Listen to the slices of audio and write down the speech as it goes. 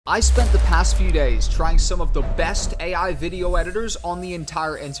I spent the past few days trying some of the best AI video editors on the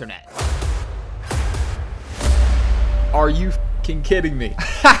entire internet. Are you f***ing kidding me?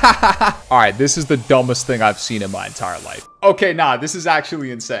 Alright, this is the dumbest thing I've seen in my entire life. Okay, nah, this is actually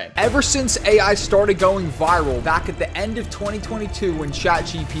insane. Ever since AI started going viral back at the end of 2022 when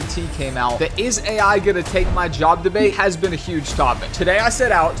ChatGPT came out, the "is AI gonna take my job" debate has been a huge topic. Today I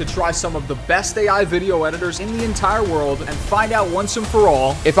set out to try some of the best AI video editors in the entire world and find out once and for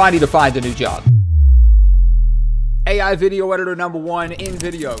all if I need to find a new job. AI video editor number 1,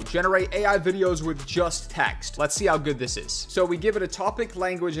 InVideo. Generate AI videos with just text. Let's see how good this is. So we give it a topic,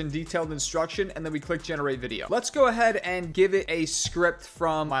 language, and detailed instruction, and then we click generate video. Let's go ahead and give it a script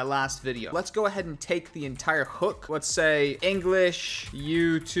from my last video. Let's go ahead and take the entire hook. Let's say English,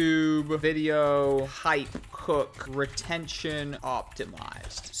 YouTube, video, hype, hook, retention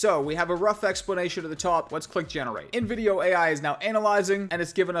optimized. So we have a rough explanation at the top. Let's click generate. InVideo AI is now analyzing, and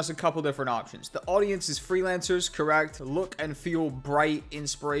it's given us a couple different options. The audience is freelancers, correct. Look and feel bright,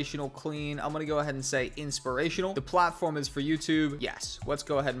 inspirational, clean. I'm gonna go ahead and say inspirational. The platform is for YouTube. Yes. Let's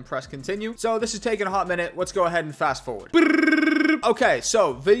go ahead and press continue. So this is taking a hot minute. Let's go ahead and fast forward. Okay,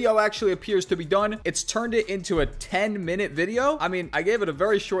 so video actually appears to be done. It's turned it into a 10-minute video. I mean, I gave it a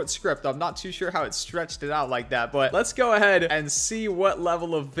very short script. I'm not too sure how it stretched it out like that, but let's go ahead and see what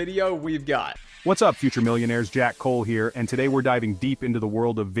level of video we've got. What's up, future millionaires? Jack Cole here, and today we're diving deep into the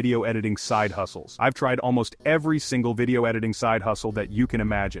world of video editing side hustles. I've tried almost every single video editing side hustle that you can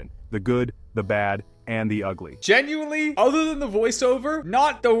imagine. The good, the bad, and the ugly. Genuinely, other than the voiceover,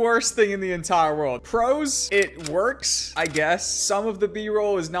 not the worst thing in the entire world. Pros, it works, I guess. Some of the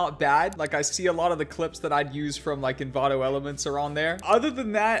B-roll is not bad. Like, I see a lot of the clips that I'd use from like Envato Elements are on there. Other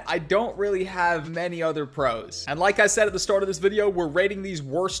than that, I don't really have many other pros. And like I said at the start of this video, we're rating these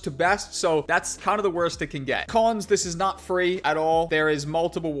worst to best, so that's kind of the worst it can get. Cons, this is not free at all. There is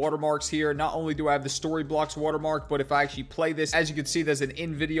multiple watermarks here. Not only do I have the story blocks watermark, but if I actually play this, as you can see, there's an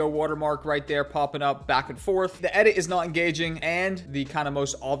InVideo watermark right there popping up back and forth. The edit is not engaging, and the kind of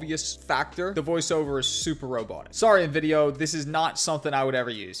most obvious factor, the voiceover is super robotic. Sorry, InVideo, this is not something I would ever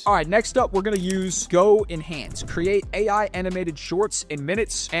use. All right, next up, we're gonna use Go Enhance. Create AI animated shorts in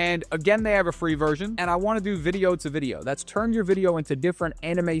minutes, and again, they have a free version, and I want to do video to video. That's turn your video into different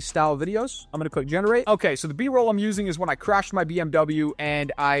anime style videos. I'm gonna click generate. Okay, so the B-roll I'm using is when I crashed my BMW,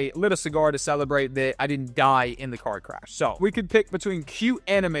 and I lit a cigar to celebrate that I didn't die in the car crash. So we could pick between cute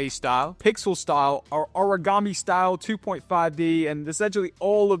anime style, pixel style, or origami style, 2.5D, and essentially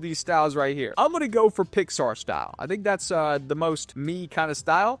all of these styles right here. I'm gonna go for Pixar style. I think that's the most me kind of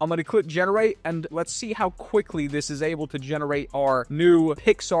style. I'm gonna click generate, and let's see how quickly this is able to generate our new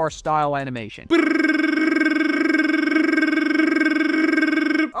Pixar style animation.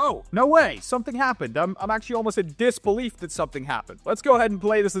 Oh, no way. Something happened. I'm actually almost in disbelief that something happened. Let's go ahead and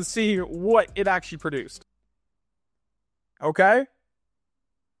play this and see what it actually produced. Okay.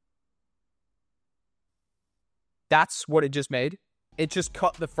 That's what it just made. It just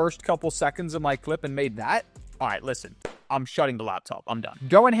cut the first couple seconds of my clip and made that. All right, listen. I'm shutting the laptop. I'm done.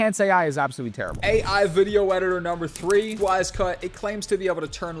 Go Enhance AI is absolutely terrible. AI video editor number 3, Wise Cut. It claims to be able to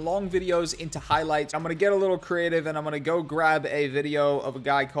turn long videos into highlights. I'm gonna get a little creative, and I'm gonna go grab a video of a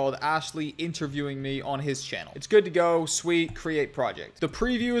guy called Ashley interviewing me on his channel. It's good to go. Sweet. Create project. The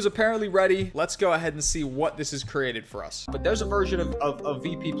preview is apparently ready. Let's go ahead and see what this has created for us. But there's a version of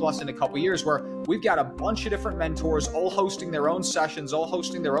VP Plus in a couple years where we've got a bunch of different mentors all hosting their own sessions, all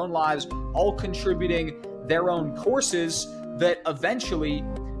hosting their own lives, all contributing their own courses that eventually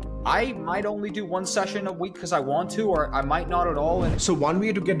I might only do one session a week because I want to, or I might not at all. And so one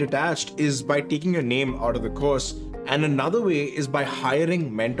way to get detached is by taking your name out of the course, and another way is by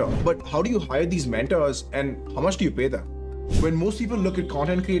hiring mentors. But how do you hire these mentors, and how much do you pay them? When most people look at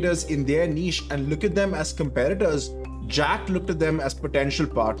content creators in their niche and look at them as competitors, Jack looked at them as potential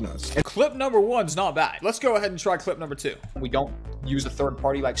partners. And clip number 1's not bad. Let's go ahead and try clip number 2. We don't use a third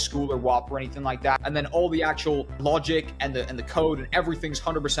party like School or WAP or anything like that. And then all the actual logic and the code and everything's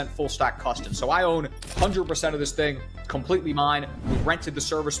 100% full stack custom. So I own 100% of this thing, completely mine. We rented the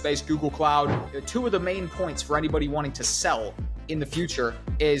server space, Google Cloud. 2 of the main points for anybody wanting to sell in the future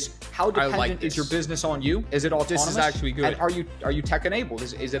is how dependent is your business on you? Is it autonomous? This is actually good. And are you tech enabled?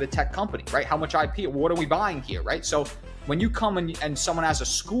 Is it a tech company, right? How much IP? What are we buying here, right? So when you come and someone has a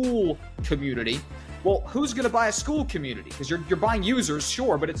school community, Well, who's gonna buy a school community? Because you're buying users,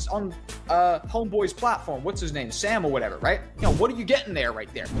 sure, but it's on Homeboy's platform. What's his name? Sam or whatever, right? You know, what are you getting there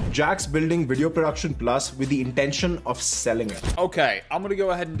right there? Jack's building Video Production Plus with the intention of selling it. Okay, I'm gonna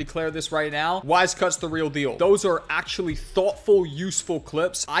go ahead and declare this right now. Wisecut's the real deal. Those are actually thoughtful, useful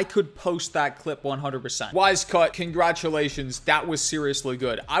clips. I could post that clip 100%. Wisecut, congratulations. That was seriously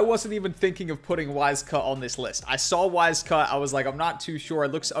good. I wasn't even thinking of putting Wisecut on this list. I saw Wisecut. I was like, I'm not too sure.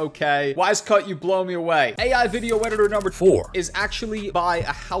 It looks okay. Wisecut, you blow me away. AI video editor number 4 is actually by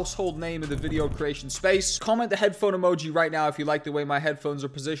a household name in the video creation space. Comment the headphone emoji right now if you like the way my headphones are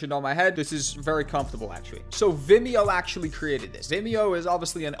positioned on my head. This is very comfortable, actually. So Vimeo actually created this. Vimeo is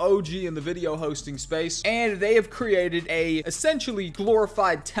obviously an OG in the video hosting space, and they have created a essentially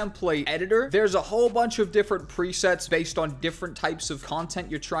glorified template editor. There's a whole bunch of different presets based on different types of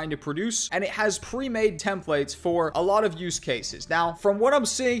content you're trying to produce, and it has pre-made templates for a lot of use cases. Now, from what I'm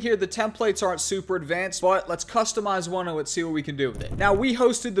seeing here, the templates aren't super advanced, but let's customize one and let's see what we can do with it. Now, we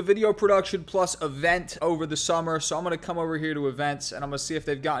hosted the Video Production Plus event over the summer, so I'm gonna come over here to events and I'm gonna see if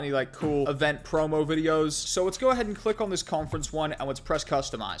they've got any like cool event promo videos. So let's go ahead and click on this conference one and let's press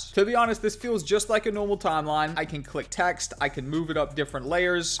customize. To be honest, this feels just like a normal timeline. I can click text, I can move it up different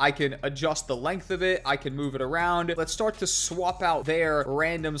layers, I can adjust the length of it, I can move it around. Let's start to swap out their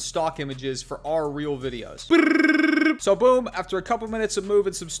random stock images for our real videos. So boom, after a couple minutes of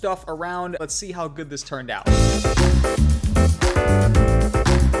moving some stuff around, let's see how good this turned out.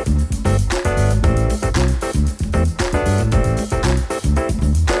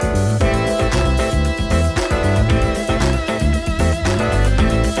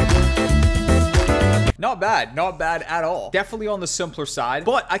 Not bad at all. Definitely on the simpler side,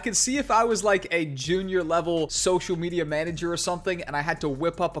 but I could see if I was like a junior level social media manager or something and I had to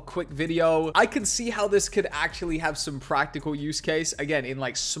whip up a quick video, I could see how this could actually have some practical use case, again, in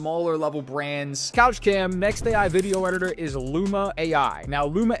like smaller level brands. Couchcam, next AI video editor is Luma AI. Now,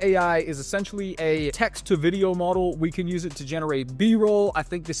 Luma AI is essentially a text to video model. We can use it to generate B-roll. I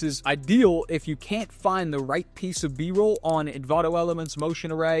think this is ideal if you can't find the right piece of B-roll on Envato Elements,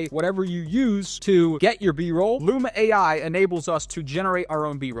 Motion Array, whatever you use to get your B-roll. Luma AI enables us to generate our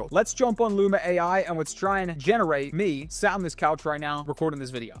own B-roll. Let's jump on Luma AI and let's try and generate me sat on this couch right now recording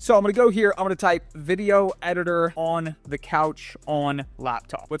this video. So I'm gonna go here, I'm gonna type video editor on the couch on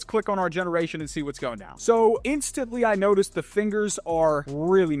laptop. Let's click on our generation and see what's going down. So instantly I noticed the fingers are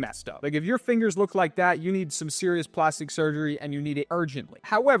really messed up. Like if your fingers look like that, you need some serious plastic surgery and you need it urgently.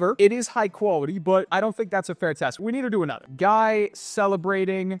 However, it is high quality, but I don't think that's a fair test. We need to do another. Guy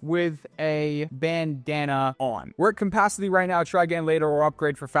celebrating with a bandana on. We're at capacity right now. Try again later or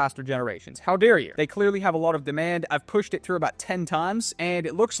upgrade for faster generations. How dare you? They clearly have a lot of demand. I've pushed it through about 10 times and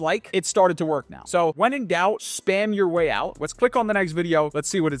it looks like it started to work now. So when in doubt, spam your way out. Let's click on the next video. Let's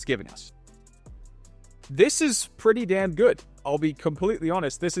see what it's giving us. This is pretty damn good. I'll be completely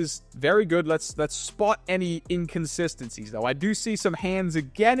honest, this is very good. Let's spot any inconsistencies, though. I do see some hands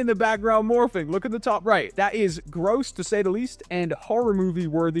again in the background morphing. Look at the top right. That is gross, to say the least, and horror movie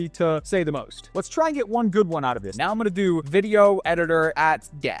worthy, to say the most. Let's try and get one good one out of this. Now I'm going to do video editor at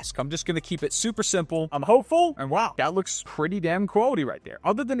desk. I'm just going to keep it super simple. I'm hopeful, and wow, that looks pretty damn quality right there.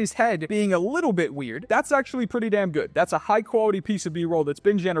 Other than his head being a little bit weird, that's actually pretty damn good. That's a high quality piece of B-roll that's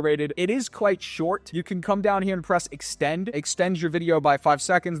been generated. It is quite short. You can come down here and press extend your video by 5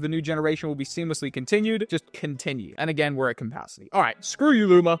 seconds. The new generation will be seamlessly continued. Just continue. And again, we're at capacity. All right, screw you,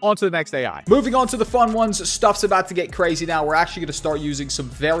 Luma. On to the next AI. Moving on to the fun ones. Stuff's about to get crazy now. We're actually going to start using some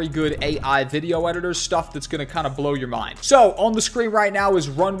very good AI video editors, stuff that's going to kind of blow your mind. So on the screen right now is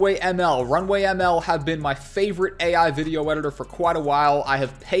Runway ML. Runway ML have been my favorite AI video editor for quite a while. I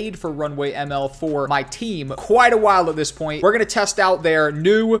have paid for Runway ML for my team quite a while at this point. We're going to test out their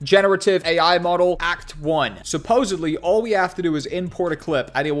new generative AI model, Act 1. Supposedly, all we have to do is import a clip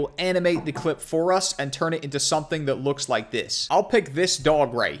and it will animate the clip for us and turn it into something that looks like this. I'll pick this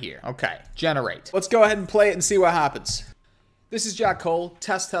dog right here. Okay, generate. Let's go ahead and play it and see what happens. This is Jack Cole,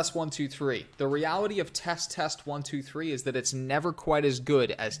 test 1 2 3. The reality of test 1 2 3 is that it's never quite as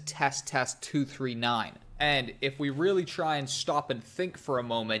good as test 239. And if we really try and stop and think for a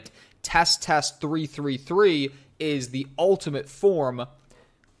moment, test 333 is the ultimate form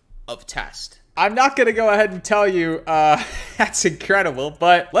of test. I'm not going to go ahead and tell you that's incredible,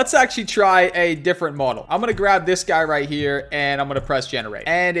 but let's actually try a different model. I'm going to grab this guy right here and I'm going to press generate.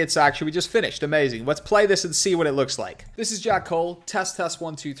 And it's actually just finished. Amazing. Let's play this and see what it looks like. This is Jack Cole, test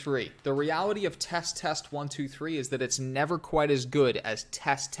 1 2 3. The reality of test 1 2 3 is that it's never quite as good as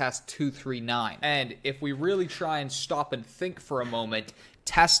test 239. And if we really try and stop and think for a moment,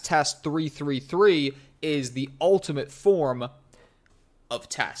 test 333 is the ultimate form of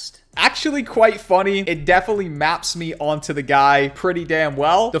test. Actually quite funny. It definitely maps me onto the guy pretty damn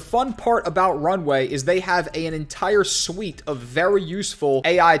well. The fun part about Runway is they have an entire suite of very useful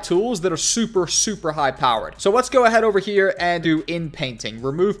AI tools that are super, super high powered. So let's go ahead over here and do in painting.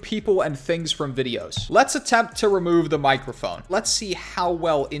 Remove people and things from videos. Let's attempt to remove the microphone. Let's see how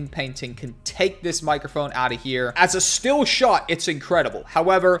well in painting can take this microphone out of here. As a still shot, it's incredible.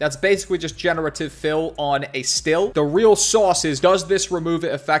 However, that's basically just generative fill on a still. The real sauce is, does this remove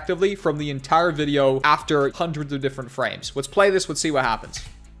it effectively from the entire video after hundreds of different frames? Let's play this. Let's see what happens.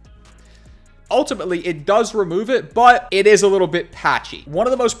 Ultimately, it does remove it, but it is a little bit patchy. One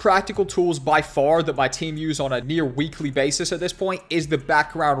of the most practical tools by far that my team use on a near weekly basis at this point is the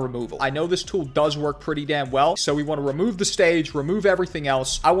background removal. I know this tool does work pretty damn well, so we want to remove the stage, remove everything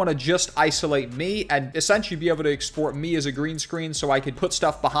else. I want to just isolate me and essentially be able to export me as a green screen so I can put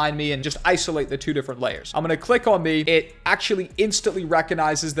stuff behind me and just isolate the two different layers. I'm going to click on me. It actually instantly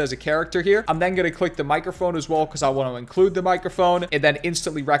recognizes there's a character here. I'm then going to click the microphone as well because I want to include the microphone. It then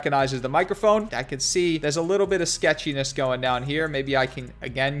instantly recognizes the microphone. I can see there's a little bit of sketchiness going down here. Maybe I can,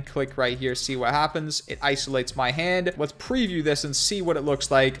 again, click right here, see what happens. It isolates my hand. Let's preview this and see what it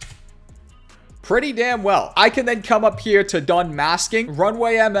looks like. Pretty damn well. I can then come up here to done masking.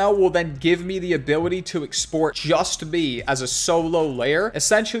 Runway ML will then give me the ability to export just me as a solo layer,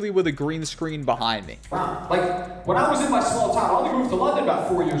 essentially with a green screen behind me. Wow, like when I was in my small town, I only moved to London about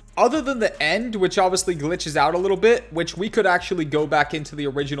 4 years. Other than the end, which obviously glitches out a little bit, which we could actually go back into the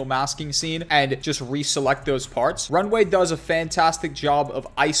original masking scene and just reselect those parts. Runway does a fantastic job of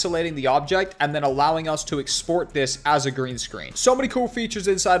isolating the object and then allowing us to export this as a green screen. So many cool features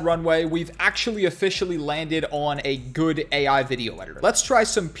inside Runway. We've actually officially landed on a good AI video editor. Let's try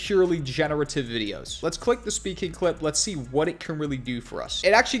some purely generative videos. Let's click the speaking clip. Let's see what it can really do for us.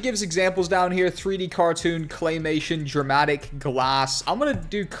 It actually gives examples down here: 3D cartoon, claymation, dramatic, glass. I'm gonna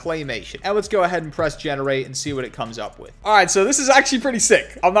do claymation. And let's go ahead and press generate and see what it comes up with. All right, so this is actually pretty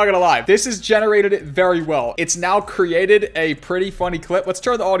sick. I'm not gonna lie. This has generated it very well. It's now created a pretty funny clip. Let's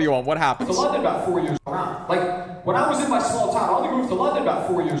turn the audio on. What happens? To London about 4 years around. Like when I was in my small town, I only moved to London about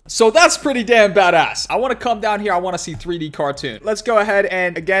 4 years. So that's pretty damn badass. I want to come down here. I want to see 3D cartoon. Let's go ahead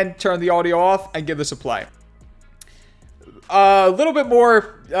and again, turn the audio off and give this a play. A little bit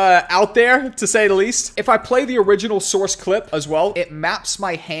more out there, to say the least. If I play the original source clip as well, it maps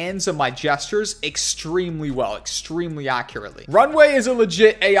my hands and my gestures extremely well, extremely accurately. Runway is a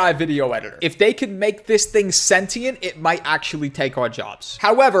legit AI video editor. If they can make this thing sentient, it might actually take our jobs.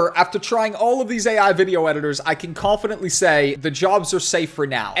 However, after trying all of these AI video editors, I can confidently say the jobs are safe for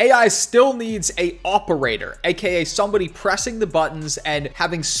now. AI still needs a operator, aka somebody pressing the buttons and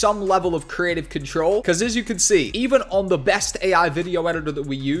having some level of creative control, because as you can see, even on the best AI video editor that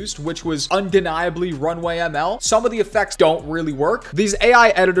we used, which was undeniably Runway ML, some of the effects don't really work. These AI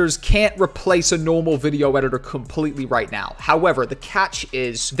editors can't replace a normal video editor completely right now. However, the catch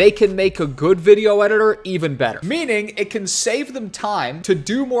is they can make a good video editor even better, meaning it can save them time to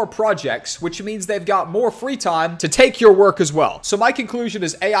do more projects, which means they've got more free time to take your work as well. So my conclusion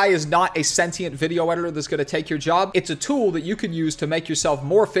is AI is not a sentient video editor that's going to take your job. It's a tool that you can use to make yourself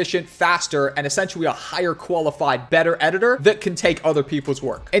more efficient, faster, and essentially a higher qualified, better editor that can take other people's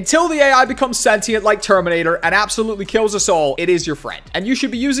work. Until the AI becomes sentient like Terminator and absolutely kills us all, it is your friend. And you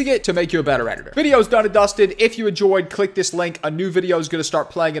should be using it to make you a better editor. Video's done and dusted. If you enjoyed, click this link. A new video is going to start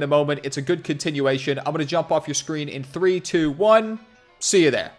playing in a moment. It's a good continuation. I'm going to jump off your screen in 3, 2, 1. See you there.